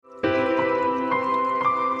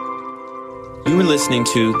You are listening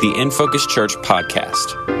to the In Focus Church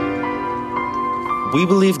podcast. We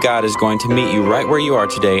believe God is going to meet you right where you are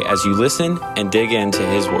today as you listen and dig into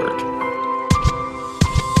His Word.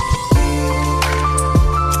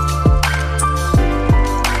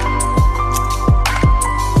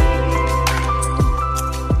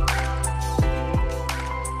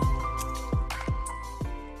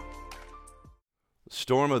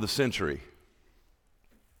 Storm of the century.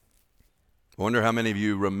 I wonder how many of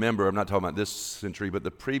you remember, I'm not talking about this century, but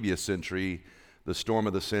the previous century, the storm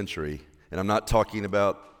of the century. And I'm not talking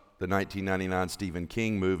about the 1999 Stephen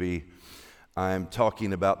King movie. I'm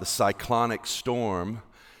talking about the cyclonic storm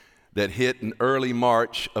that hit in early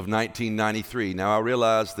March of 1993. Now, I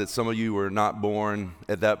realize that some of you were not born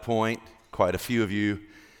at that point, quite a few of you.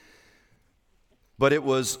 But it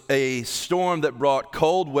was a storm that brought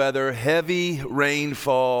cold weather, heavy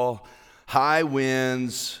rainfall, high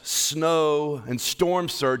winds, snow, and storm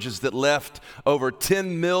surges that left over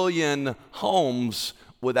 10 million homes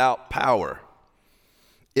without power.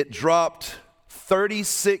 It dropped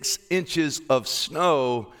 36 inches of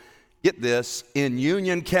snow, get this, in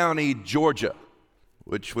Union County, Georgia,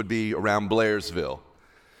 which would be around Blairsville.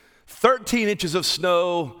 13 inches of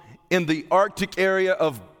snow in the Arctic area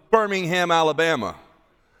of Birmingham, Alabama,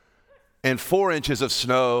 and 4 inches of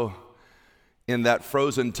snow in that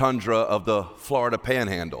frozen tundra of the Florida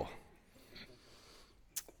Panhandle.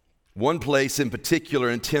 One place in particular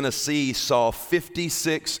in Tennessee saw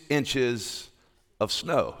 56 inches of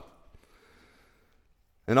snow.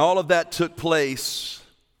 And all of that took place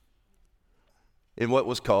in what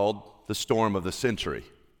was called the storm of the century.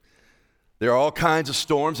 There are all kinds of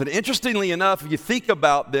storms, and interestingly enough, if you think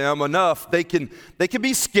about them enough, they can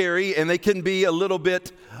be scary and they can be a little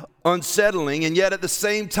bit unsettling, and yet at the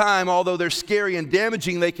same time, although they're scary and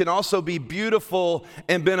damaging, they can also be beautiful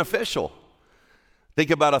and beneficial. Think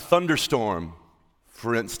about a thunderstorm,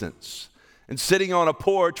 for instance. And sitting on a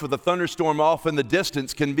porch with a thunderstorm off in the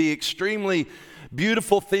distance can be extremely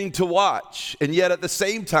beautiful thing to watch, and yet at the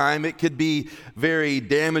same time, it could be very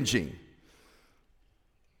damaging.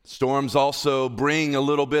 Storms also bring a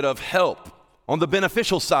little bit of help on the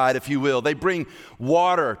beneficial side, if you will. They bring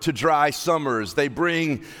water to dry summers. They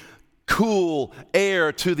bring cool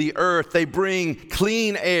air to the earth. They bring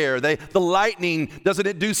clean air. The lightning, doesn't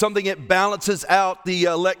it do something? It balances out the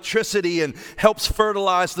electricity and helps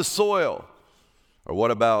fertilize the soil. Or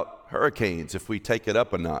what about hurricanes, if we take it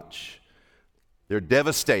up a notch? They're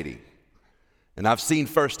devastating. And I've seen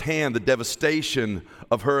firsthand the devastation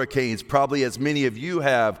of hurricanes, probably as many of you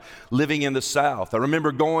have living in the South. I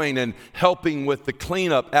remember going and helping with the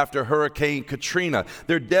cleanup after Hurricane Katrina.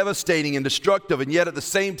 They're devastating and destructive, and yet at the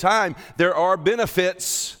same time, there are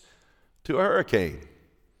benefits to a hurricane.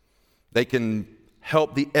 They can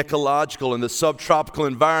help the ecological and the subtropical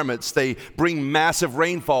environments. They bring massive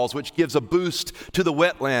rainfalls, which gives a boost to the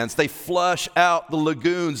wetlands. They flush out the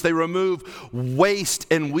lagoons. They remove waste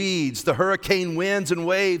and weeds. The hurricane winds and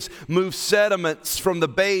waves move sediments from the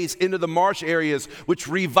bays into the marsh areas, which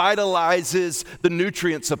revitalizes the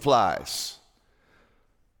nutrient supplies.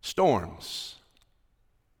 Storms.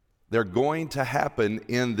 They're going to happen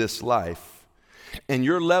in this life. And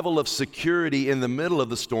your level of security in the middle of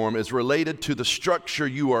the storm is related to the structure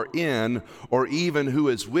you are in, or even who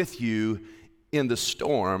is with you in the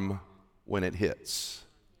storm when it hits.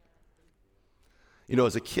 You know,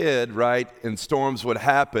 as a kid, right, and storms would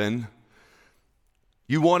happen,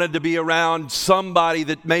 you wanted to be around somebody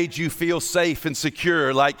that made you feel safe and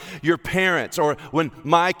secure, like your parents, or when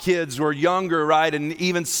my kids were younger, right, and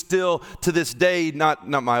even still to this day, not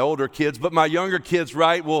my older kids, but my younger kids,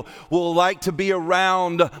 right, will like to be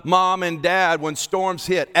around mom and dad when storms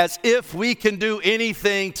hit, as if we can do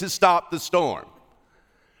anything to stop the storm,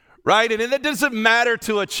 right? And it doesn't matter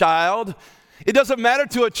to a child. It doesn't matter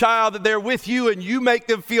to a child that they're with you and you make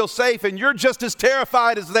them feel safe and you're just as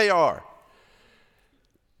terrified as they are.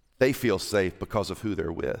 They feel safe because of who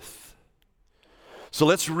they're with. So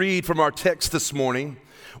let's read from our text this morning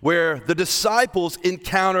where the disciples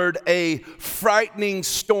encountered a frightening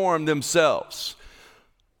storm themselves.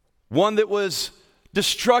 One that was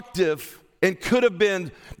destructive and could have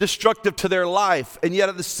been destructive to their life, and yet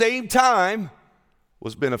at the same time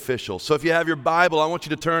was beneficial. So if you have your Bible, I want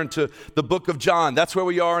you to turn to the book of John. That's where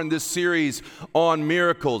we are in this series on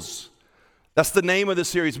miracles. That's the name of the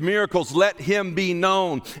series, Miracles, Let Him Be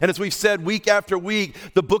Known. And as we've said week after week,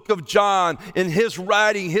 the book of John, in his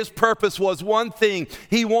writing, his purpose was one thing.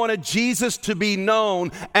 He wanted Jesus to be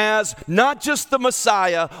known as not just the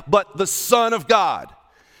Messiah, but the Son of God.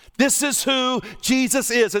 This is who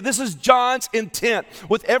Jesus is, and this is John's intent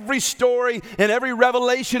with every story and every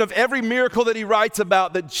revelation of every miracle that he writes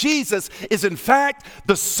about, that Jesus is in fact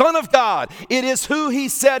the Son of God. It is who he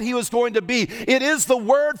said he was going to be. It is the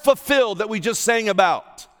word fulfilled that we just sang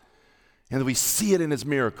about, and we see it in his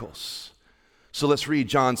miracles. So let's read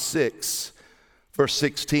John 6, verse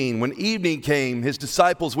 16. When evening came, his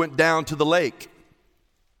disciples went down to the lake,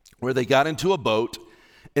 where they got into a boat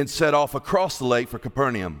and set off across the lake for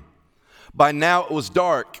Capernaum. By now it was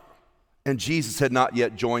dark, and Jesus had not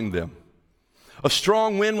yet joined them. A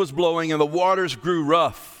strong wind was blowing, and the waters grew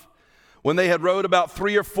rough. When they had rowed about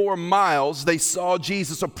 3 or 4 miles, they saw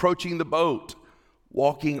Jesus approaching the boat,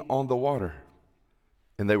 walking on the water,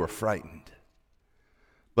 and they were frightened.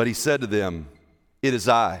 But he said to them, "It is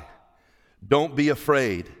I. Don't be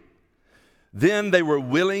afraid." Then they were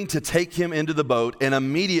willing to take him into the boat, and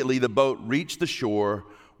immediately the boat reached the shore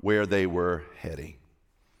where they were heading.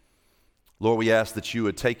 Lord, we ask that you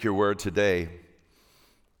would take your word today,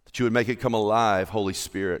 that you would make it come alive, Holy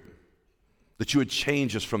Spirit, that you would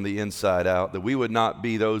change us from the inside out, that we would not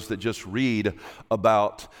be those that just read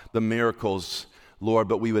about the miracles, Lord,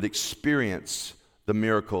 but we would experience the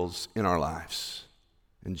miracles in our lives.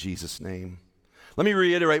 In Jesus' name. Let me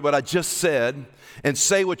reiterate what I just said and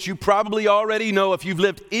say what you probably already know if you've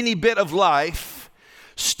lived any bit of life.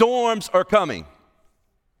 Storms are coming.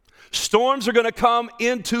 Storms are going to come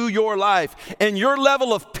into your life, and your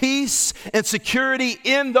level of peace and security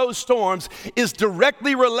in those storms is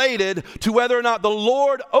directly related to whether or not the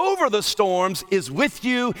Lord over the storms is with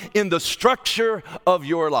you in the structure of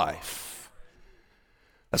your life.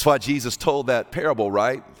 That's why Jesus told that parable,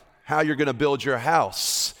 right? How you're going to build your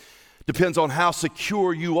house depends on how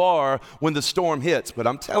secure you are when the storm hits. But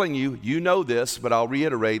I'm telling you, you know this, but I'll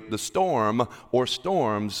reiterate, the storm or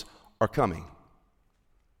storms are coming.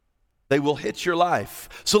 They will hit your life.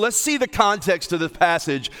 So let's see the context of the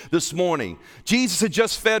passage this morning. Jesus had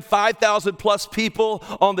just fed 5,000 plus people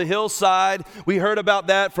on the hillside. We heard about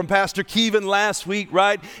that from Pastor Kevin last week,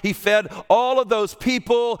 right? He fed all of those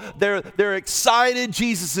people. They're excited.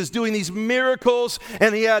 Jesus is doing these miracles,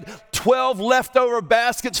 and he had 12 leftover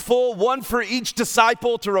baskets full, one for each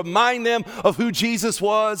disciple to remind them of who Jesus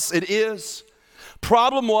was and is.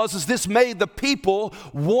 Problem was this made the people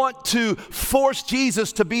want to force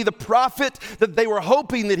Jesus to be the prophet that they were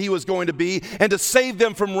hoping that he was going to be and to save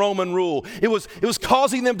them from Roman rule. It was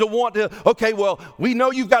causing them to want to, okay, well, we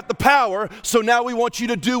know you've got the power, so now we want you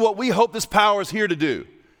to do what we hope this power is here to do,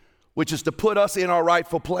 which is to put us in our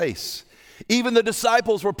rightful place. Even the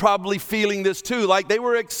disciples were probably feeling this too, like they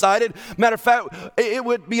were excited. Matter of fact, it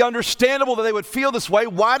would be understandable that they would feel this way.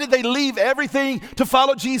 Why did they leave everything to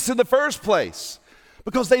follow Jesus in the first place?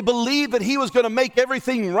 Because they believed that he was going to make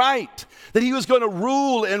everything right, that he was going to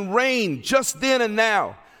rule and reign just then and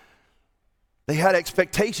now. They had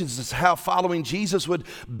expectations as to how following Jesus would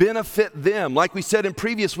benefit them. Like we said in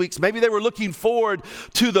previous weeks, maybe they were looking forward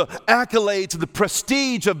to the accolades, the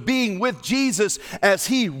prestige of being with Jesus as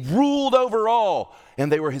he ruled over all,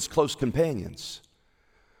 and they were his close companions.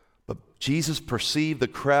 But Jesus perceived the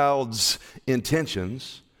crowd's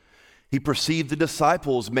intentions. He perceived the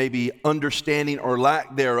disciples maybe understanding or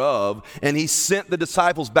lack thereof, and he sent the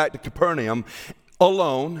disciples back to Capernaum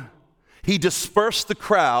alone. He dispersed the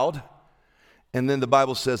crowd, and then the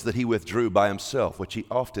Bible says that he withdrew by himself, which he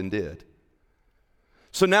often did.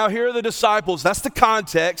 So now here are the disciples. That's the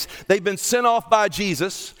context. They've been sent off by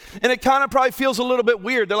Jesus, and it kind of probably feels a little bit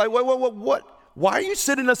weird. They're like, what? Why are you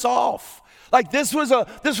sending us off? Like this was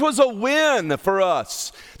a win for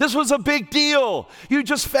us. This was a big deal. You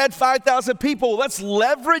just fed 5,000 people. Let's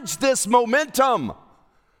leverage this momentum.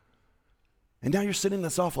 And now you're sending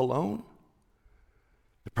us off alone?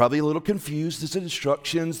 They're probably a little confused as to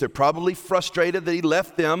instructions. They're probably frustrated that he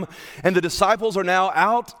left them. And the disciples are now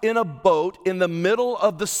out in a boat in the middle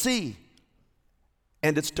of the sea.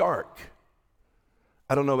 And it's dark.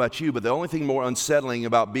 I don't know about you, but the only thing more unsettling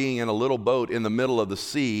about being in a little boat in the middle of the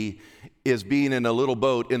sea is being in a little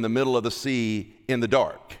boat in the middle of the sea in the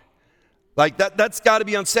dark. Like that's got to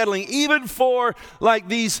be unsettling, even for like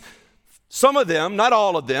these, some of them, not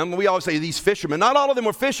all of them. We always say these fishermen, not all of them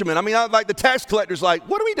were fishermen. I mean, like the tax collector's like,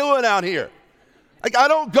 what are we doing out here? Like, I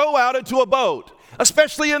don't go out into a boat,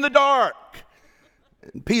 especially in the dark.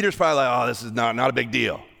 And Peter's probably like, oh, this is not a big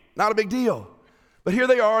deal. Not a big deal. But here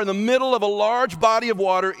they are in the middle of a large body of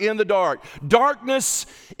water in the dark. Darkness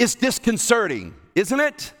is disconcerting, isn't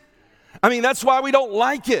it? I mean, that's why we don't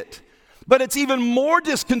like it. But it's even more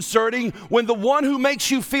disconcerting when the one who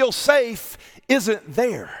makes you feel safe isn't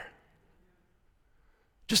there.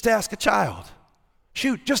 Just ask a child.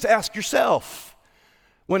 Shoot, just ask yourself.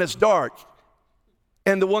 When it's dark,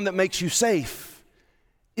 and the one that makes you safe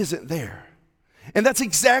isn't there. And that's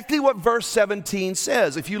exactly what verse 17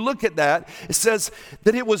 says. If you look at that, it says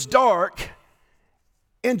that it was dark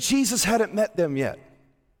and Jesus hadn't met them yet.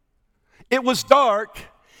 It was dark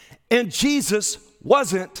and Jesus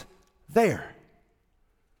wasn't there.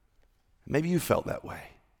 Maybe you felt that way.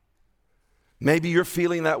 Maybe you're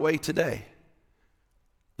feeling that way today.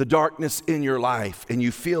 The darkness in your life, and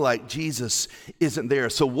you feel like Jesus isn't there.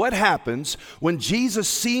 So what happens when Jesus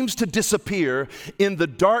seems to disappear in the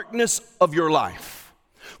darkness of your life?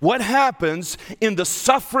 What happens in the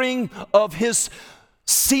suffering of his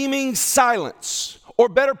seeming silence? Or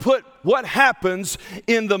better put, what happens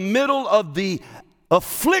in the middle of the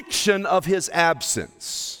affliction of his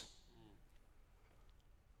absence?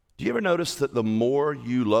 Do you ever notice that the more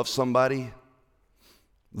you love somebody,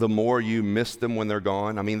 the more you miss them when they're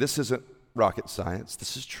gone? I mean, this isn't rocket science.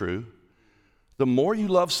 This is true. The more you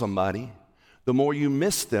love somebody, the more you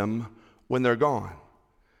miss them when they're gone.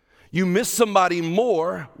 You miss somebody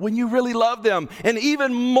more when you really love them, and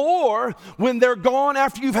even more when they're gone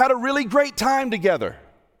after you've had a really great time together.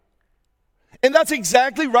 And that's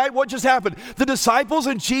exactly right what just happened. The disciples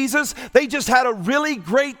and Jesus, they just had a really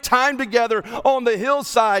great time together on the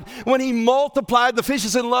hillside when he multiplied the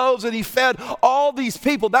fishes and loaves and he fed all these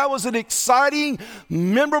people. That was an exciting,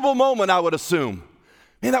 memorable moment, I would assume.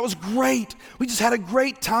 Man, that was great. We just had a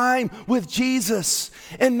great time with Jesus.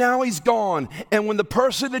 And now he's gone. And when the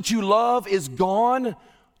person that you love is gone,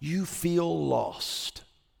 you feel lost.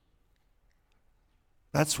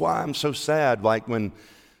 That's why I'm so sad, like when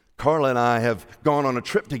Carla and I have gone on a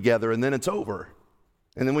trip together and then it's over.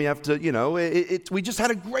 And then we have to, we just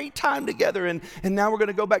had a great time together and now we're going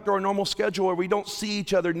to go back to our normal schedule where we don't see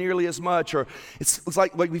each other nearly as much. Or it's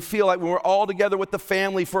like we feel like when we're all together with the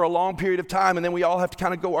family for a long period of time and then we all have to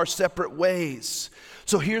kind of go our separate ways.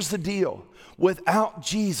 So here's the deal. Without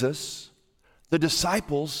Jesus, the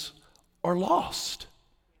disciples are lost.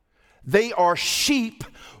 They are sheep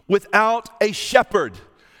without a shepherd.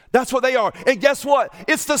 That's what they are. And guess what?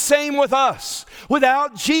 It's the same with us.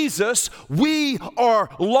 Without Jesus, we are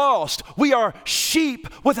lost. We are sheep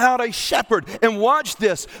without a shepherd. And watch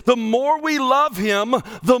this. The more we love him,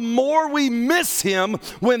 the more we miss him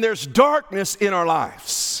when there's darkness in our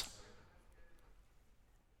lives.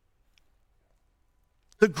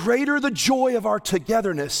 The greater the joy of our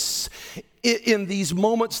togetherness in these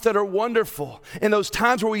moments that are wonderful, in those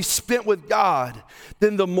times where we spent with God,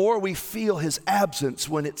 then the more we feel his absence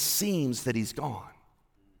when it seems that he's gone.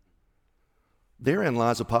 Therein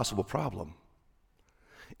lies a possible problem.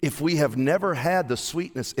 If we have never had the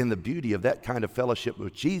sweetness and the beauty of that kind of fellowship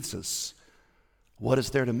with Jesus, what is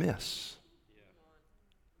there to miss?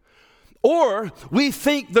 Or we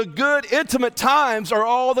think the good, intimate times are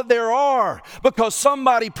all that there are because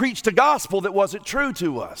somebody preached a gospel that wasn't true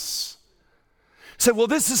to us. Say, well,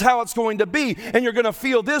 this is how it's going to be, and you're going to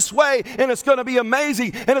feel this way, and it's going to be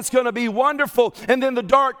amazing, and it's going to be wonderful. And then the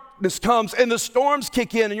darkness comes, and the storms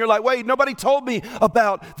kick in, and you're like, wait, nobody told me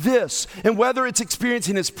about this. And whether it's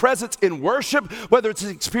experiencing his presence in worship, whether it's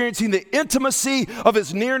experiencing the intimacy of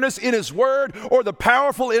his nearness in his word, or the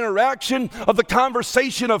powerful interaction of the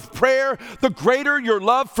conversation of prayer, the greater your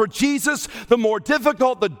love for Jesus, the more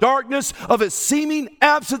difficult the darkness of his seeming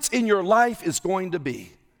absence in your life is going to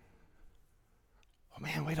be.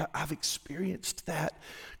 Man, wait, I've experienced that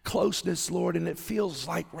closeness, Lord, and it feels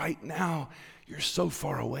like right now you're so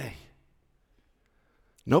far away.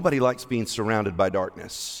 Nobody likes being surrounded by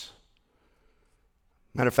darkness.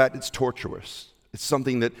 Matter of fact, it's torturous. It's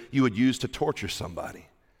something that you would use to torture somebody.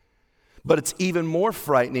 But it's even more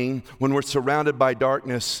frightening when we're surrounded by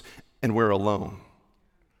darkness and we're alone.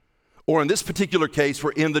 Or in this particular case,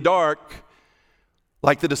 we're in the dark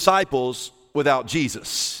like the disciples without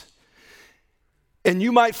Jesus. And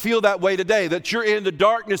you might feel that way today, that you're in the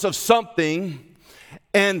darkness of something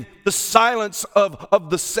and the silence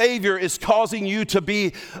of the Savior is causing you to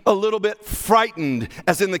be a little bit frightened,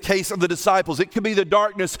 as in the case of the disciples. It could be the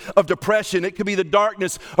darkness of depression. It could be the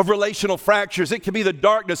darkness of relational fractures. It could be the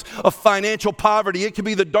darkness of financial poverty. It could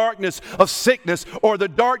be the darkness of sickness or the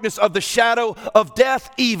darkness of the shadow of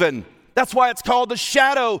death even. That's why it's called the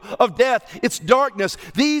shadow of death. It's darkness.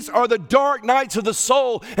 These are the dark nights of the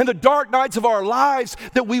soul and the dark nights of our lives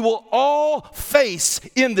that we will all face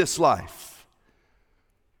in this life.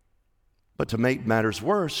 But to make matters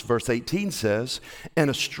worse, verse 18 says, and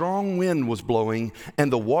a strong wind was blowing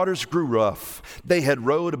and the waters grew rough. They had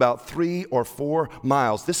rowed about 3 or 4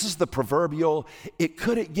 miles. This is the proverbial, it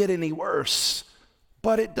couldn't get any worse,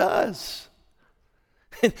 but it does.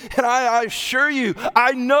 And I assure you,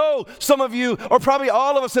 I know some of you, or probably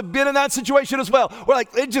all of us, have been in that situation as well. We're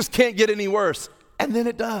like, it just can't get any worse. And then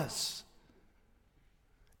it does.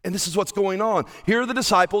 And this is what's going on. Here are the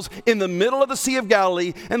disciples in the middle of the Sea of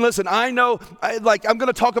Galilee. And listen, I'm going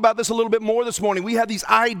to talk about this a little bit more this morning. We have these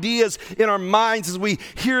ideas in our minds as we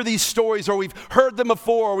hear these stories, or we've heard them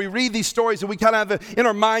before, or we read these stories, and we kind of have in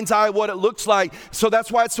our mind's eye what it looks like. So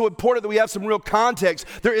that's why it's so important that we have some real context.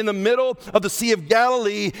 They're in the middle of the Sea of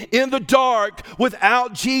Galilee in the dark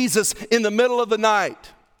without Jesus in the middle of the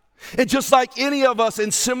night. And just like any of us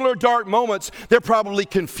in similar dark moments, they're probably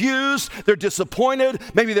confused, they're disappointed,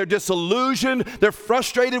 maybe they're disillusioned, they're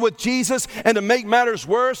frustrated with Jesus, and to make matters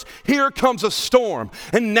worse, here comes a storm.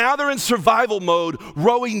 And now they're in survival mode,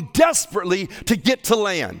 rowing desperately to get to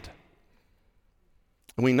land.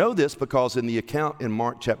 And we know this because in the account in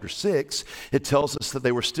Mark chapter 6, it tells us that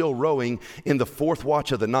they were still rowing in the fourth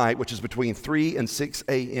watch of the night, which is between 3 and 6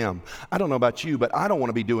 a.m. I don't know about you, but I don't want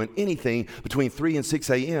to be doing anything between 3 and 6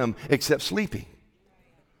 a.m. except sleeping.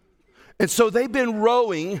 And so they've been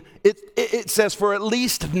rowing, it says, for at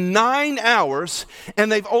least 9 hours,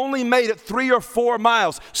 and they've only made it 3 or 4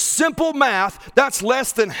 miles. Simple math, that's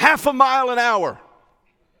less than half a mile an hour.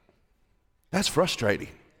 That's frustrating.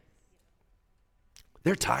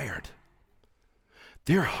 They're tired.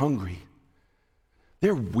 They're hungry.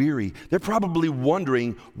 They're weary. They're probably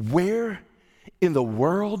wondering, where in the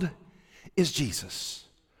world is Jesus?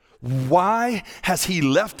 Why has he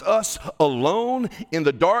left us alone in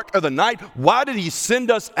the dark of the night? Why did he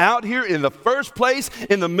send us out here in the first place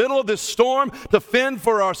in the middle of this storm to fend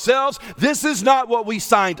for ourselves? This is not what we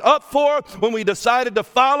signed up for when we decided to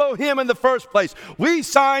follow him in the first place. We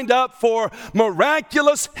signed up for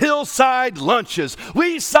miraculous hillside lunches.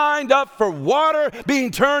 We signed up for water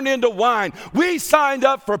being turned into wine. We signed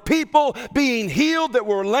up for people being healed that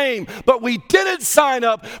were lame, but we didn't sign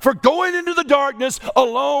up for going into the darkness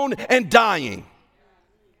alone and dying.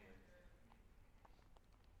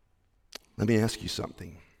 Let me ask you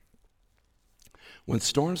something. When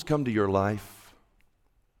storms come to your life,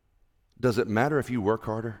 does it matter if you work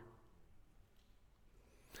harder?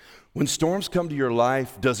 When storms come to your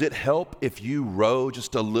life, does it help if you row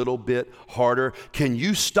just a little bit harder? Can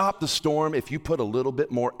you stop the storm if you put a little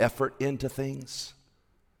bit more effort into things?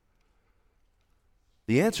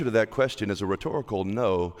 The answer to that question is a rhetorical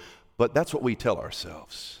no, but that's what we tell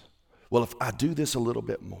ourselves. Well, if I do this a little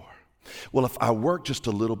bit more, well, if I work just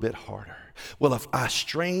a little bit harder, well, if I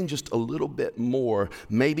strain just a little bit more,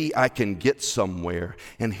 maybe I can get somewhere.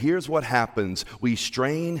 And here's what happens. We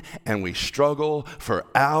strain and we struggle for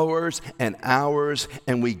hours and hours,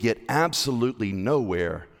 and we get absolutely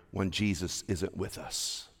nowhere when Jesus isn't with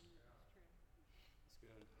us.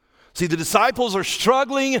 See, the disciples are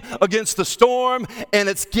struggling against the storm, and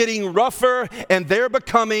it's getting rougher, and they're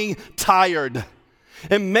becoming tired.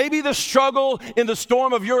 And maybe the struggle in the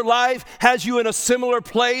storm of your life has you in a similar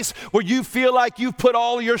place where you feel like you've put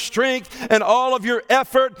all your strength and all of your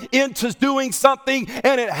effort into doing something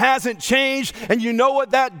and it hasn't changed. And you know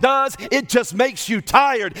what that does? It just makes you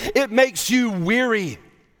tired. It makes you weary.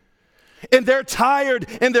 And they're tired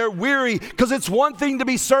and they're weary because it's one thing to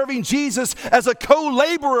be serving Jesus as a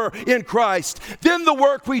co-laborer in Christ. Then the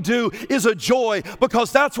work we do is a joy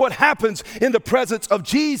because that's what happens in the presence of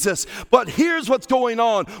Jesus. But here's what's going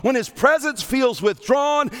on. When his presence feels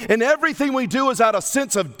withdrawn and everything we do is out of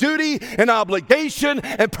sense of duty and obligation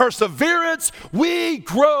and perseverance, we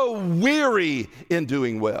grow weary in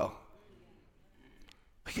doing well.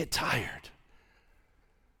 We get tired.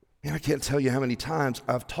 And I can't tell you how many times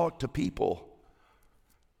I've talked to people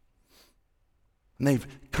and they've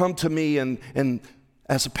come to me and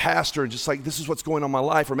as a pastor, just like, this is what's going on in my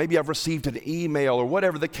life, or maybe I've received an email or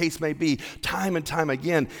whatever the case may be, time and time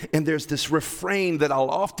again, and there's this refrain that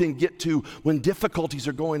I'll often get to when difficulties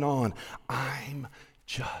are going on. I'm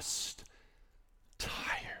just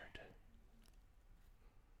tired.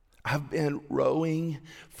 I've been rowing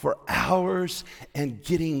for hours and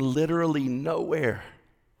getting literally nowhere.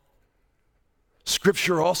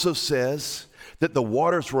 Scripture also says that the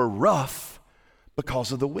waters were rough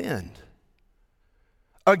because of the wind.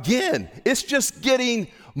 Again, it's just getting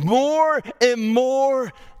more and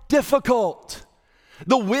more difficult.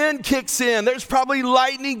 The wind kicks in. There's probably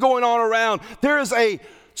lightning going on around. There is a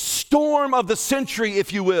storm of the century,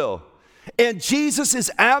 if you will. And Jesus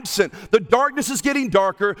is absent. The darkness is getting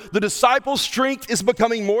darker. The disciples' strength is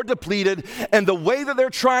becoming more depleted. And the way that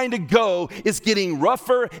they're trying to go is getting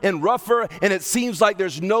rougher and rougher. And it seems like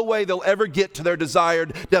there's no way they'll ever get to their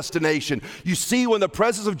desired destination. You see, when the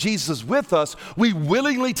presence of Jesus is with us, we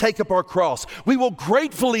willingly take up our cross. We will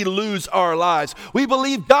gratefully lose our lives. We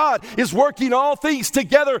believe God is working all things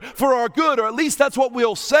together for our good, or at least that's what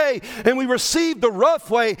we'll say. And we receive the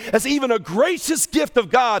rough way as even a gracious gift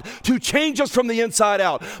of God to change change us from the inside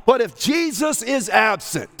out. But if Jesus is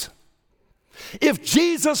absent, if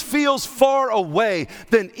Jesus feels far away,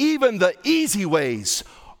 then even the easy ways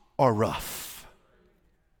are rough.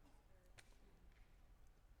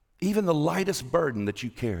 Even the lightest burden that you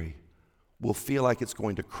carry will feel like it's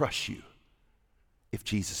going to crush you if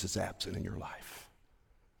Jesus is absent in your life.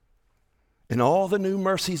 And all the new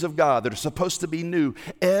mercies of God that are supposed to be new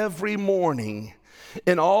every morning,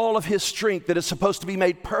 and all of his strength that is supposed to be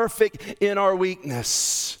made perfect in our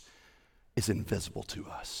weakness, is invisible to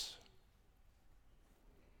us.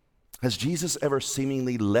 Has Jesus ever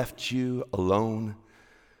seemingly left you alone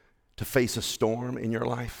to face a storm in your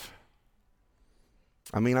life?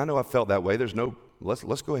 I mean, I know I felt that way.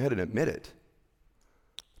 Let's go ahead and admit it.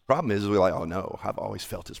 The problem is we're like, oh no, I've always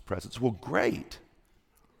felt his presence. Well, great.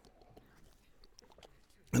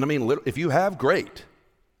 And I mean, if you have, great.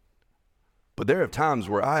 But there are times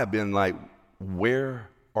where I have been like, where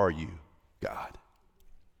are you, God?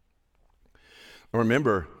 I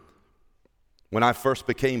remember when I first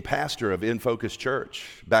became pastor of In Focus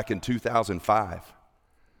Church back in 2005.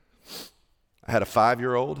 I had a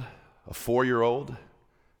 5-year-old, a 4-year-old,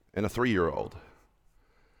 and a 3-year-old.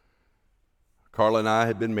 Carla and I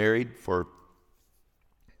had been married for,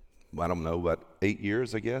 I don't know, what, 8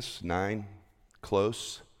 years, I guess? 9,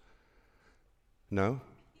 close. No?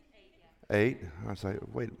 8? I was like,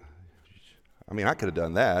 wait. I mean, I could have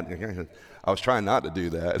done that. I was trying not to do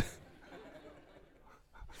that.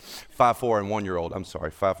 5, 4, and 1-year-old. I'm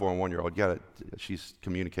sorry, 5, 4, and 1-year-old. She's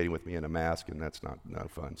communicating with me in a mask, and that's not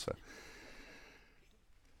fun. So,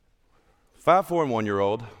 5, 4, and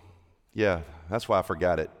 1-year-old. Yeah, that's why I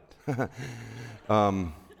forgot it.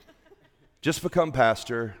 Just become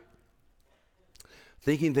pastor,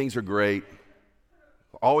 thinking things are great.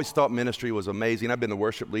 Always thought ministry was amazing. I've been the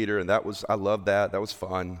worship leader, and I loved that. That was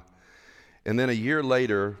fun. And then a year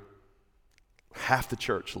later, half the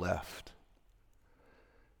church left.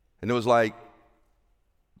 And it was like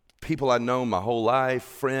people I'd known my whole life,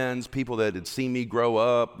 friends, people that had seen me grow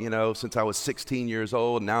up, since I was 16 years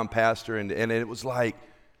old, and now I'm pastor. And it was like,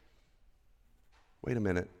 wait a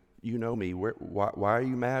minute, you know me. Why are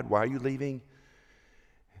you mad? Why are you leaving?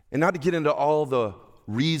 And not to get into all the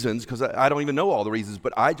reasons, because I don't even know all the reasons,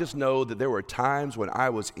 but I just know that there were times when I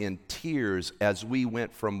was in tears as we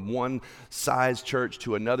went from one size church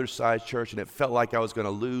to another size church, and it felt like I was going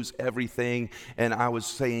to lose everything. And I was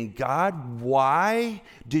saying, God, why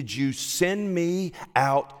did you send me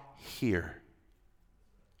out here?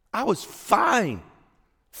 I was fine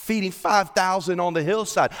feeding 5,000 on the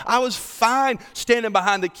hillside. I was fine standing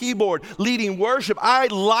behind the keyboard, leading worship. I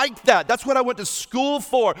liked that. That's what I went to school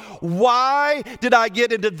for. Why did I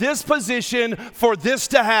get into this position for this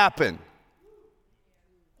to happen?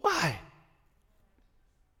 Why?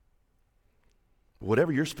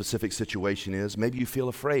 Whatever your specific situation is, maybe you feel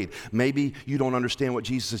afraid. Maybe you don't understand what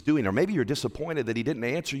Jesus is doing, or maybe you're disappointed that he didn't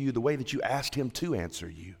answer you the way that you asked him to answer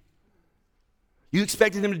you. You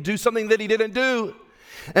expected him to do something that he didn't do.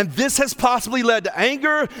 And this has possibly led to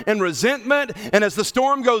anger and resentment. And as the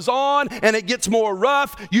storm goes on and it gets more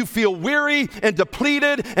rough, you feel weary and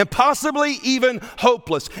depleted and possibly even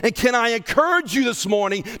hopeless. And can I encourage you this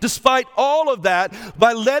morning, despite all of that,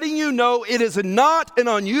 by letting you know it is not an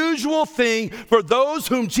unusual thing for those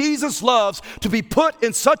whom Jesus loves to be put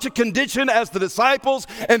in such a condition as the disciples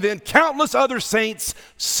and then countless other saints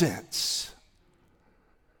since.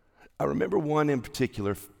 I remember one in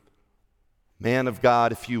particular, man of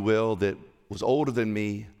God, if you will, that was older than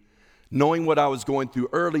me, knowing what I was going through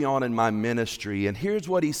early on in my ministry. And here's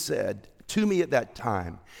what he said to me at that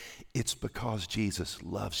time: it's because Jesus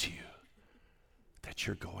loves you that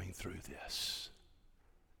you're going through this.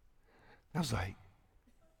 I was like,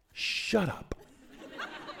 shut up.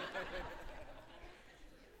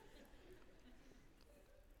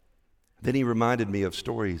 Then he reminded me of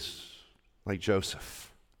stories like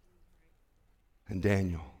Joseph and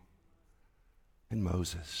Daniel and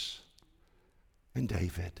Moses and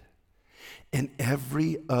David and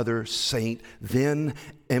every other saint then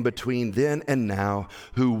and between then and now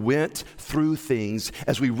who went through things,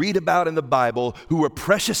 as we read about in the Bible, who were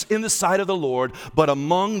precious in the sight of the Lord, but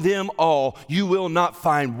among them all you will not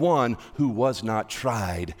find one who was not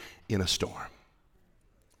tried in a storm.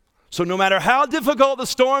 So no matter how difficult the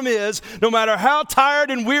storm is, no matter how tired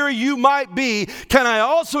and weary you might be, can I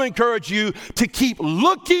also encourage you to keep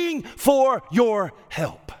looking for your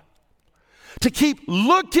help? To keep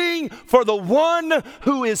looking for the one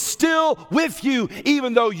who is still with you,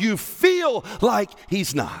 even though you feel like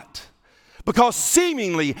he's not. Because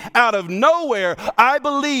seemingly out of nowhere, I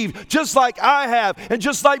believe, just like I have, and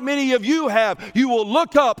just like many of you have, you will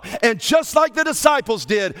look up, and just like the disciples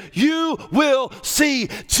did, you will see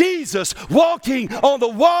Jesus walking on the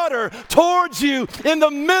water towards you in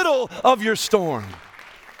the middle of your storm.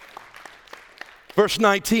 Verse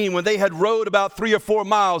 19, when they had rowed about 3 or 4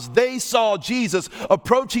 miles, they saw Jesus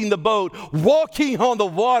approaching the boat, walking on the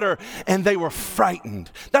water, and they were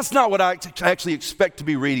frightened. That's not what I actually expect to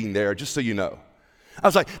be reading there, just so you know. I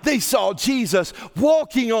was like, they saw Jesus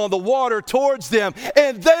walking on the water towards them,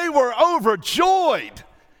 and they were overjoyed.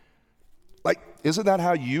 Like, isn't that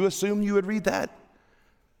how you assume you would read that?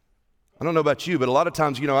 I don't know about you, but a lot of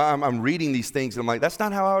times, I'm reading these things and I'm like, that's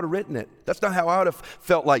not how I would have written it. That's not how I would have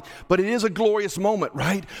felt like. But it is a glorious moment,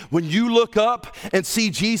 right? When you look up and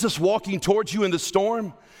see Jesus walking towards you in the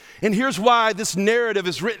storm. And here's why this narrative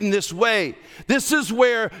is written this way. This is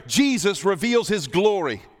where Jesus reveals his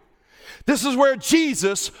glory. This is where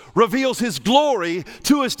Jesus reveals his glory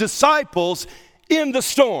to his disciples in the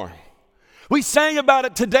storm. We sang about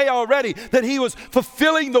it today already, that he was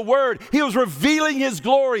fulfilling the word. He was revealing his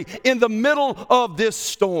glory in the middle of this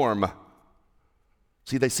storm.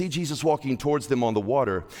 See, they see Jesus walking towards them on the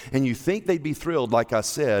water, and you think they'd be thrilled, like I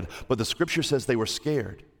said, but the scripture says they were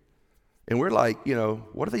scared. And we're like,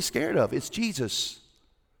 what are they scared of? It's Jesus.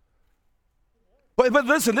 But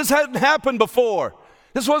listen, this hadn't happened before.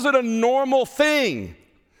 This wasn't a normal thing.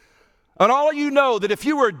 And all of you know that if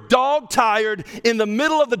you were dog-tired in the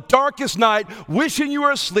middle of the darkest night, wishing you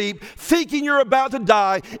were asleep, thinking you're about to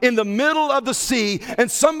die, in the middle of the sea,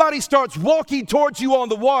 and somebody starts walking towards you on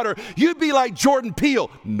the water, you'd be like Jordan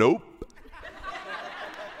Peele. Nope.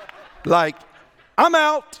 Like, I'm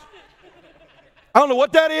out. I don't know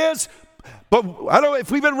what that is, but I don't know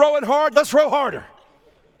if we've been rowing hard, let's row harder.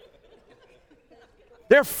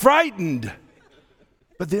 They're frightened.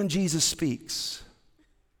 But then Jesus speaks.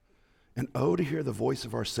 And oh, to hear the voice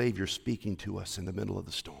of our Savior speaking to us in the middle of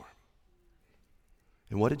the storm.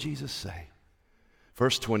 And what did Jesus say?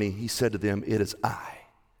 Verse 20, he said to them, "It is I.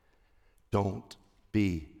 Don't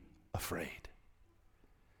be afraid."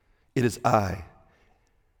 It is I.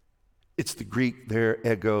 It's the Greek there,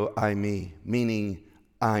 ego eimi, meaning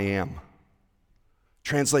I am.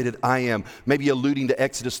 Translated, I am, maybe alluding to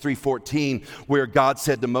Exodus 3:14, where God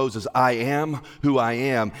said to Moses, I am who I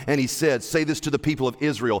am. And he said, say this to the people of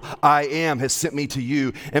Israel, I am has sent me to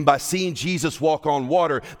you. And by seeing Jesus walk on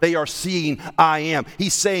water, they are seeing I am.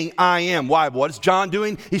 He's saying I am. Why? What is John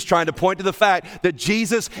doing? He's trying to point to the fact that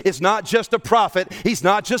Jesus is not just a prophet. He's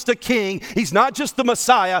not just a king. He's not just the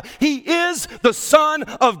Messiah. He is the Son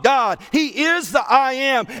of God. He is the I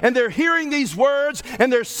am. And they're hearing these words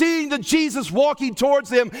and they're seeing the Jesus walking towards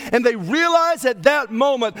them, and they realize at that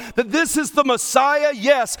moment that this is the Messiah,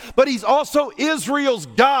 yes, but he's also Israel's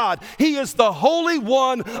God. He is the Holy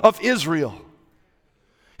One of Israel.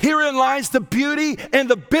 Herein lies the beauty and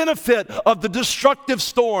the benefit of the destructive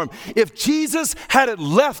storm. If Jesus hadn't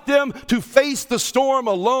left them to face the storm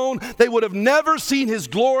alone, they would have never seen his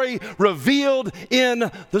glory revealed in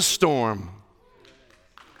the storm.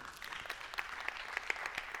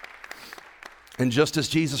 And just as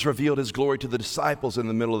Jesus revealed his glory to the disciples in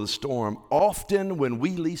the middle of the storm, often when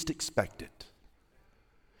we least expect it,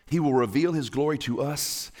 he will reveal his glory to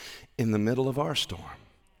us in the middle of our storm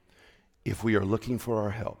if we are looking for our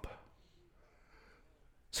help.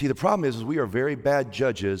 See, the problem is we are very bad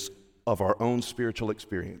judges of our own spiritual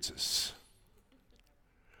experiences.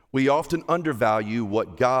 We often undervalue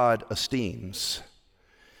what God esteems,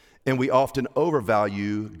 and we often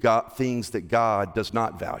overvalue things that God does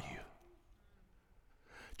not value.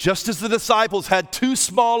 Just as the disciples had too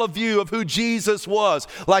small a view of who Jesus was,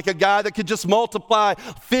 like a guy that could just multiply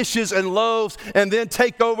fishes and loaves and then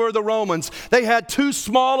take over the Romans. They had too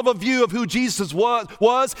small of a view of who Jesus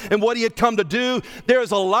was and what he had come to do. There's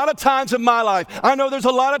a lot of times in my life, I know there's a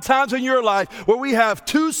lot of times in your life, where we have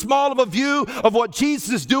too small of a view of what Jesus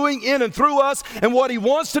is doing in and through us and what he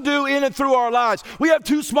wants to do in and through our lives. We have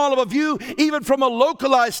too small of a view, even from a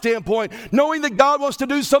localized standpoint, knowing that God wants to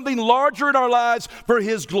do something larger in our lives for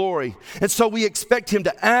his glory. And so we expect him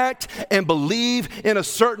to act and believe in a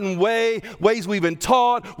certain way, ways we've been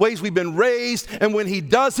taught, ways we've been raised, and when he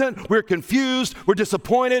doesn't, we're confused, we're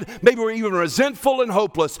disappointed, maybe we're even resentful and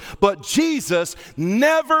hopeless. But Jesus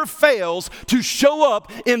never fails to show up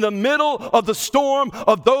in the middle of the storm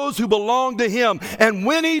of those who belong to him. And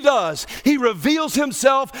when he does, he reveals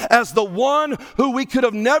himself as the one who we could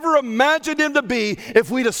have never imagined him to be if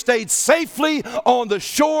we'd have stayed safely on the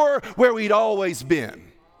shore where we'd always been.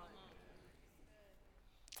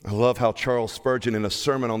 I love how Charles Spurgeon in a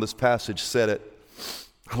sermon on this passage said it.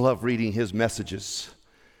 I love reading his messages.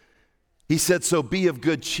 He said, so be of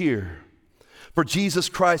good cheer. For Jesus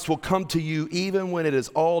Christ will come to you even when it is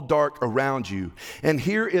all dark around you. And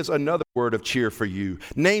here is another word of cheer for you,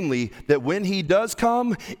 namely that when he does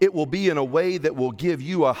come, it will be in a way that will give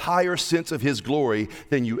you a higher sense of his glory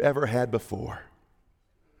than you ever had before.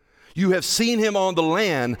 You have seen him on the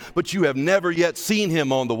land, but you have never yet seen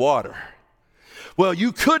him on the water. Well,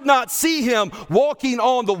 you could not see him walking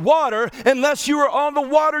on the water unless you were on the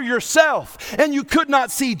water yourself. And you could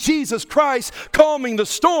not see Jesus Christ calming the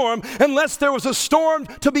storm unless there was a storm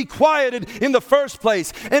to be quieted in the first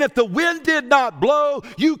place. And if the wind did not blow,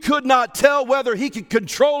 you could not tell whether he could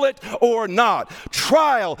control it or not.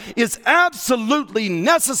 Trial is absolutely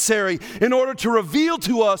necessary in order to reveal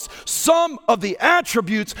to us some of the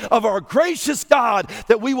attributes of our gracious God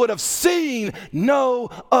that we would have seen no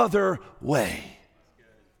other way.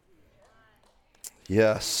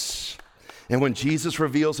 Yes. And when Jesus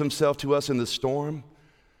reveals himself to us in the storm,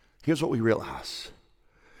 here's what we realize.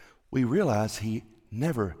 We realize he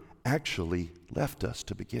never actually left us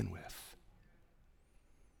to begin with.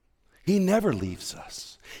 He never leaves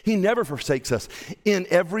us. He never forsakes us. In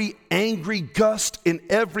every angry gust, in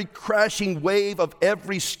every crashing wave of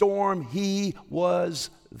every storm, he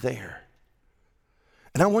was there.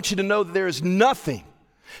 And I want you to know that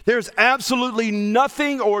there's absolutely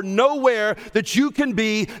nothing or nowhere that you can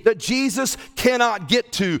be that Jesus cannot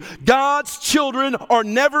get to. God's children are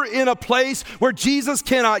never in a place where Jesus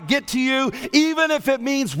cannot get to you, even if it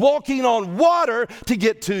means walking on water to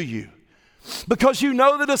get to you. Because you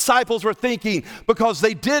know the disciples were thinking, because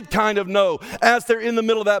they did kind of know, as they're in the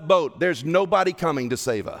middle of that boat, there's nobody coming to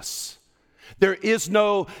save us. There is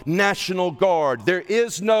no National Guard. There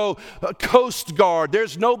is no Coast Guard.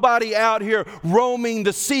 There's nobody out here roaming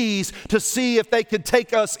the seas to see if they could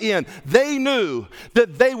take us in. They knew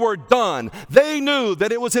that they were done. They knew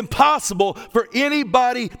that it was impossible for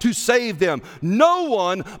anybody to save them. No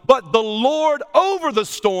one but the Lord over the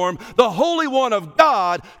storm, the Holy One of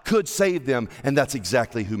God, could save them. And that's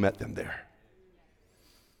exactly who met them there.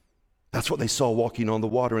 That's what they saw walking on the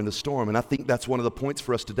water in the storm. And I think that's one of the points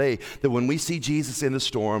for us today, that when we see Jesus in the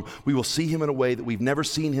storm, we will see him in a way that we've never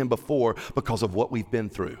seen him before because of what we've been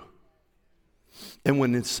through. And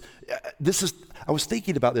when I was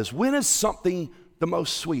thinking about this. When is something the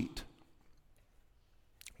most sweet?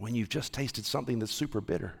 When you've just tasted something that's super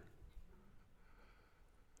bitter.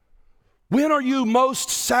 When are you most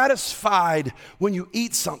satisfied? When you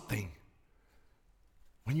eat something.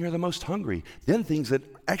 When you're the most hungry, then things that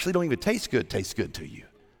actually don't even taste good to you.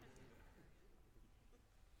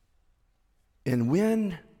 And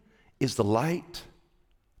when is the light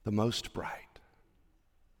the most bright?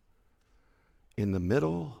 In the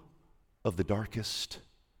middle of the darkest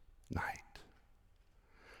night.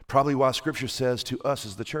 Probably why Scripture says to us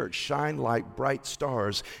as the church, shine like bright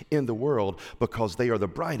stars in the world, because they are the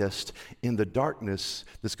brightest in the darkness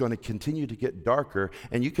that's going to continue to get darker.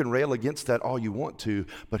 And you can rail against that all you want to,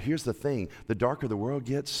 but here's the thing. The darker the world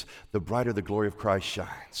gets, the brighter the glory of Christ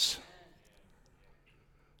shines.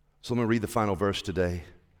 So I'm going to read the final verse today,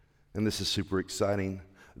 and this is super exciting.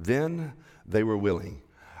 Then they were willing.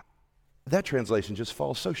 That translation just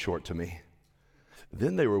falls so short to me.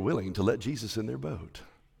 Then they were willing to let Jesus in their boat.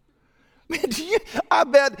 Man, I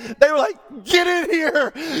bet they were like, get in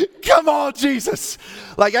here. Come on, Jesus.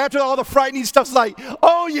 Like after all the frightening stuff, it's like,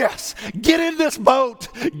 oh yes, get in this boat.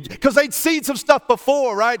 Because they'd seen some stuff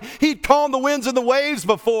before, right? He'd calmed the winds and the waves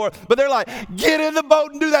before. But they're like, get in the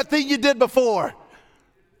boat and do that thing you did before.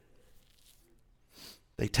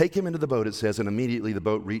 They take him into the boat, it says, and immediately the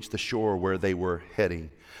boat reached the shore where they were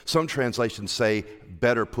heading. Some translations say,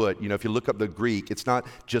 better put, if you look up the Greek, it's not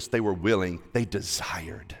just they were willing, they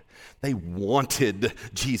desired. They wanted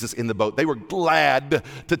Jesus in the boat. They were glad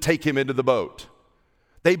to take him into the boat.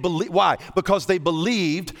 Why? Because they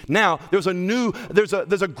believed. Now there's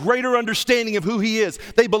a greater understanding of who he is.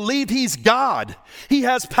 They believed he's God. He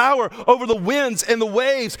has power over the winds and the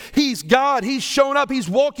waves. He's God. He's shown up. He's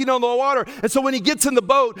walking on the water. And so when he gets in the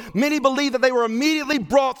boat, many believe that they were immediately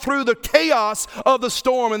brought through the chaos of the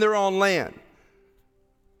storm and they're on land.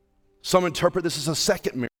 Some interpret this as a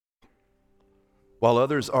second miracle, while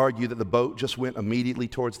others argue that the boat just went immediately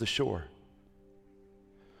towards the shore.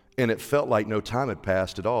 And it felt like no time had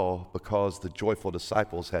passed at all because the joyful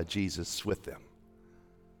disciples had Jesus with them.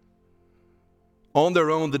 On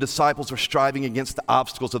their own, the disciples were striving against the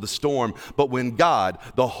obstacles of the storm. But when God,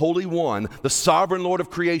 the Holy One, the sovereign Lord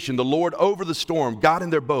of creation, the Lord over the storm, got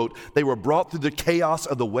in their boat, they were brought through the chaos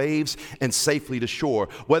of the waves and safely to shore.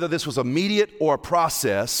 Whether this was immediate or a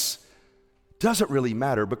process doesn't really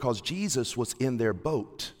matter, because Jesus was in their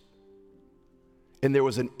boat. And there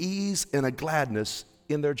was an ease and a gladness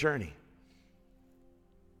in their journey.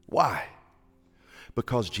 Why?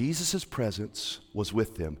 Because Jesus' presence was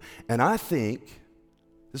with them. And I think,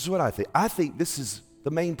 this is what I think this is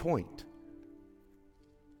the main point.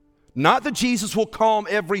 Not that Jesus will calm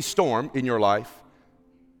every storm in your life,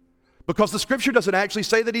 because the scripture doesn't actually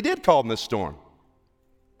say that he did calm this storm,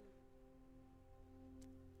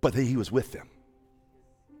 but that he was with them.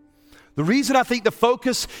 The reason I think the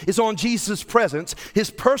focus is on Jesus' presence, his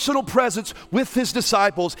personal presence with his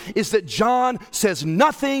disciples, is that John says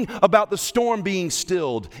nothing about the storm being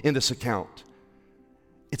stilled in this account.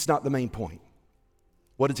 It's not the main point.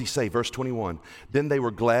 What does he say? Verse 21, then they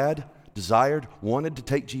were glad, desired, wanted to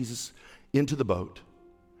take Jesus into the boat,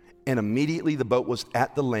 and immediately the boat was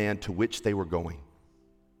at the land to which they were going.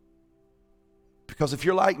 Because if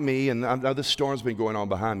you're like me, and I know this storm's been going on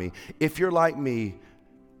behind me, if you're like me,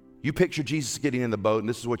 you picture Jesus getting in the boat, and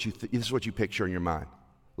this is what you picture in your mind.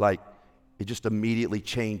 Like, it just immediately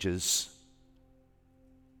changes.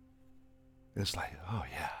 And it's like, oh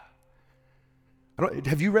yeah.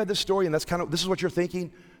 Have you read this story? And this is what you're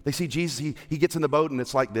thinking? They see Jesus, he gets in the boat, and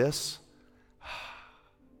it's like this.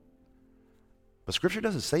 But Scripture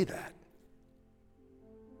doesn't say that.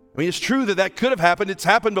 I mean, it's true that could have happened. It's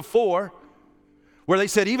happened before, where they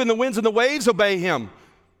said, even the winds and the waves obey him.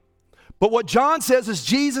 But what John says is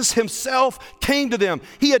Jesus himself came to them.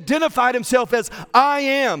 He identified himself as I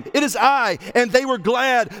am. It is I. And they were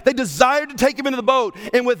glad. They desired to take him into the boat.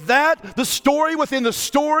 And with that, the story within the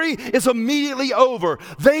story is immediately over.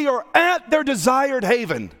 They are at their desired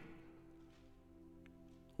haven.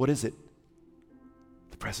 What is it?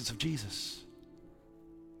 The presence of Jesus.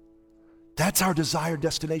 That's our desired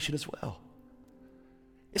destination as well.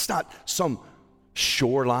 It's not some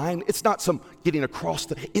shoreline. It's not some getting across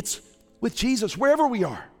it's with Jesus, wherever we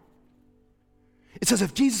are. It says,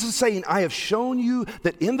 if Jesus is saying, I have shown you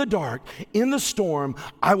that in the dark, in the storm,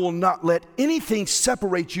 I will not let anything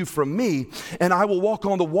separate you from me, and I will walk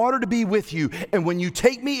on the water to be with you. And when you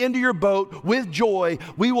take me into your boat with joy,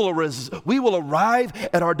 we will arrive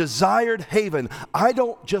at our desired haven. I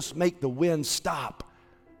don't just make the wind stop.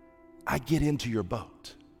 I get into your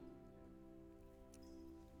boat.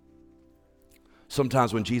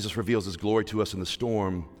 Sometimes when Jesus reveals his glory to us in the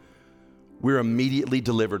storm, we're immediately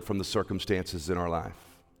delivered from the circumstances in our life.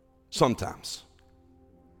 Sometimes.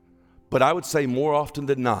 But I would say more often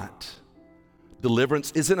than not,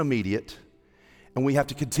 deliverance isn't immediate, and we have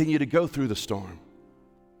to continue to go through the storm.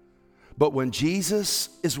 But when Jesus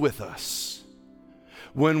is with us,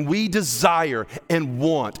 when we desire and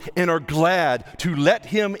want and are glad to let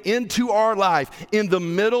him into our life in the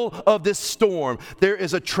middle of this storm, there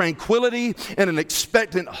is a tranquility and an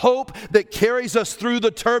expectant hope that carries us through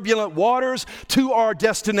the turbulent waters to our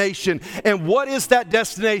destination. And what is that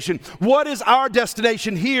destination? What is our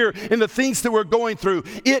destination here in the things that we're going through?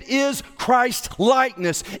 It is Christ's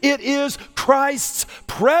likeness. It is Christ's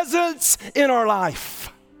presence in our life.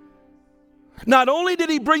 Not only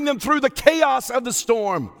did he bring them through the chaos of the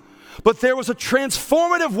storm, but there was a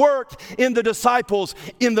transformative work in the disciples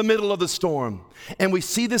in the middle of the storm. And we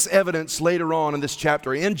see this evidence later on in this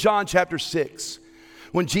chapter, in John chapter 6,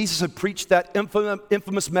 when Jesus had preached that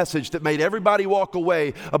infamous message that made everybody walk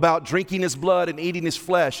away about drinking his blood and eating his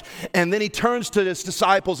flesh. And then he turns to his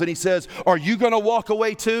disciples and he says, are you going to walk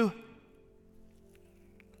away too?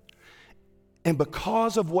 And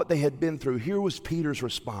because of what they had been through, here was Peter's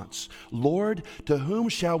response. Lord, to whom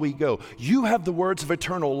shall we go? You have the words of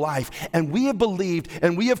eternal life, and we have believed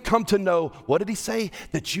and we have come to know, what did he say?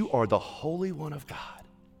 That you are the Holy One of God.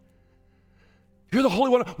 You're the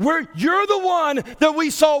Holy One. You're the one that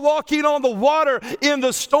we saw walking on the water in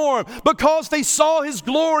the storm, because they saw his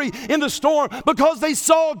glory in the storm, because they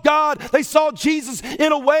saw God, they saw Jesus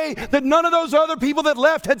in a way that none of those other people that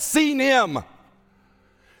left had seen him.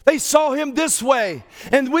 They saw him this way,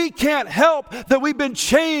 and we can't help that we've been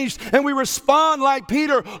changed, and we respond like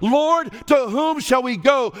Peter, Lord, to whom shall we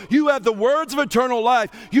go? You have the words of eternal life.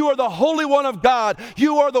 You are the Holy One of God.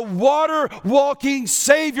 You are the water-walking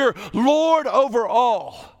Savior, Lord over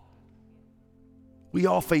all. We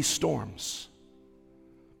all face storms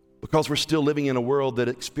because we're still living in a world that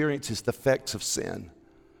experiences the effects of sin.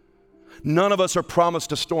 None of us are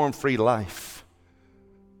promised a storm-free life.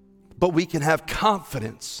 But we can have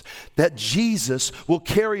confidence that Jesus will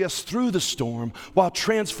carry us through the storm while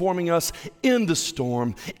transforming us in the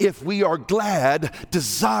storm if we are glad,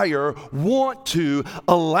 desire, want to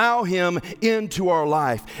allow him into our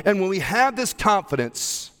life. And when we have this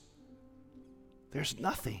confidence, there's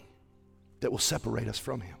nothing that will separate us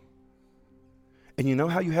from him. And you know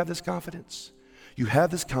how you have this confidence? You have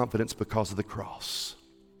this confidence because of the cross.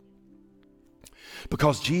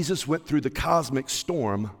 Because Jesus went through the cosmic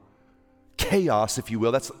storm chaos, if you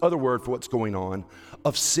will, that's the other word for what's going on,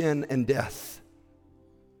 of sin and death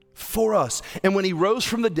for us. And when he rose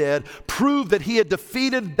from the dead, proved that he had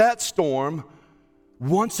defeated that storm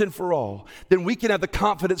once and for all, then we can have the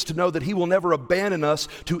confidence to know that he will never abandon us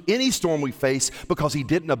to any storm we face, because he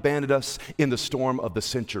didn't abandon us in the storm of the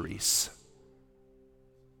centuries.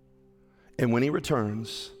 And when he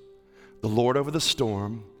returns, the Lord over the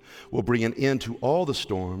storm will bring an end to all the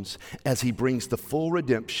storms as he brings the full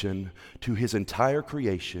redemption to his entire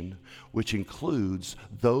creation, which includes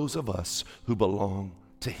those of us who belong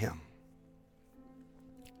to him.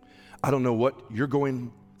 I don't know what you're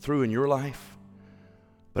going through in your life,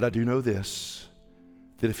 but I do know this,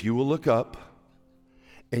 that if you will look up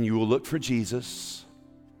and you will look for Jesus,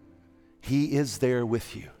 he is there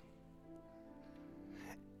with you.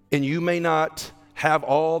 And you may not have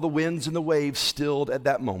all the winds and the waves stilled at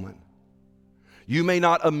that moment. You may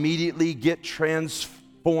not immediately get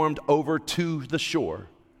transformed over to the shore,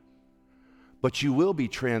 but you will be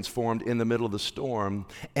transformed in the middle of the storm,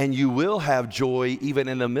 and you will have joy even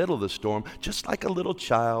in the middle of the storm, just like a little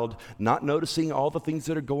child not noticing all the things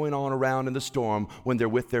that are going on around in the storm when they're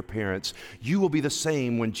with their parents. You will be the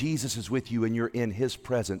same when Jesus is with you and you're in his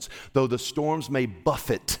presence. Though the storms may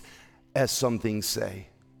buffet, as some things say,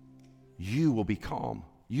 you will be calm.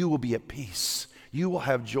 You will be at peace. You will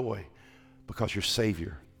have joy because your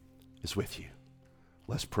Savior is with you.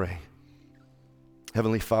 Let's pray.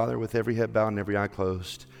 Heavenly Father, with every head bowed and every eye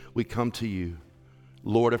closed, we come to you,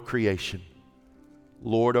 Lord of creation,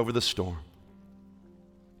 Lord over the storm.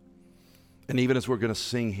 And even as we're going to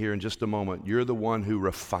sing here in just a moment, you're the one who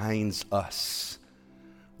refines us.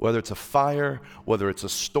 Whether it's a fire, whether it's a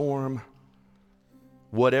storm,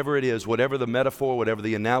 whatever it is, whatever the metaphor, whatever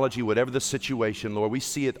the analogy, whatever the situation, Lord, we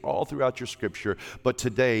see it all throughout your scripture. But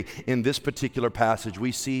today, in this particular passage,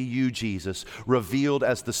 we see you, Jesus, revealed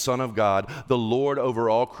as the Son of God, the Lord over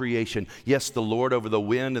all creation. Yes, the Lord over the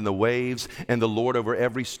wind and the waves, and the Lord over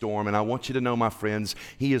every storm. And I want you to know, my friends,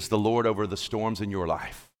 he is the Lord over the storms in your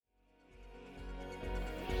life.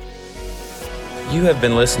 You have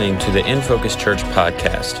been listening to the In Focus Church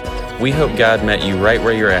podcast. We hope God met you right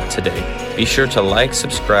where you're at today. Be sure to like,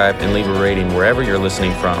 subscribe, and leave a rating wherever you're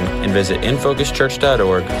listening from, and visit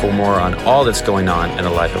infocuschurch.org for more on all that's going on in the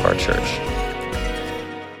life of our church.